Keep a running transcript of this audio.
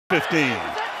15.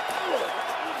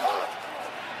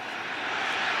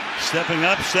 Stepping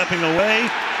up, stepping away,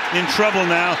 in trouble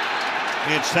now.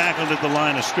 It's tackled at the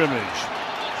line of scrimmage.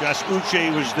 Just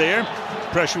Uche was there.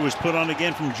 Pressure was put on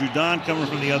again from Judon coming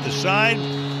from the other side.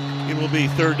 It will be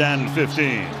 3rd down and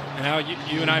 15. Now,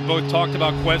 you and I both talked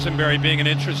about Quesenberry being an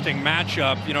interesting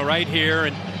matchup, right here,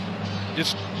 and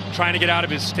just trying to get out of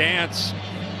his stance.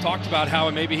 Talked about how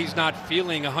maybe he's not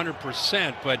feeling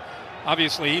 100%, but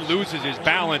obviously he loses his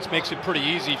balance, makes it pretty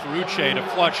easy for Uche to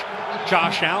flush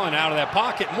Josh Allen out of that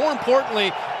pocket. More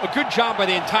importantly, a good job by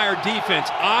the entire defense.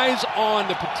 Eyes on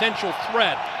the potential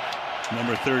threat.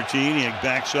 Number 13, he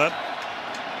backs up,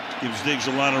 gives Diggs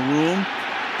a lot of room.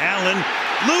 Allen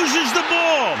loses the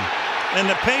ball, and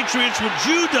the Patriots with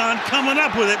Judon coming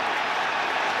up with it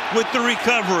with the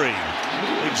recovery.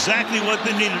 Exactly what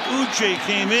they needed. Uche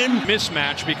came in.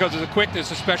 Mismatch because of the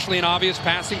quickness, especially in obvious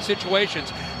passing situations.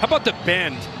 How about the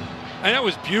bend? And that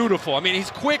was beautiful. I mean,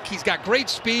 he's quick, he's got great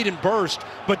speed and burst,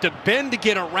 but to bend to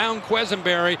get around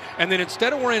Quesenberry, and then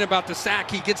instead of worrying about the sack,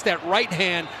 he gets that right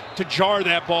hand to jar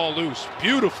that ball loose.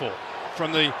 Beautiful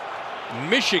from the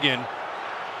Michigan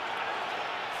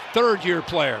third-year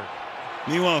player.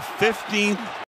 Meanwhile, 15th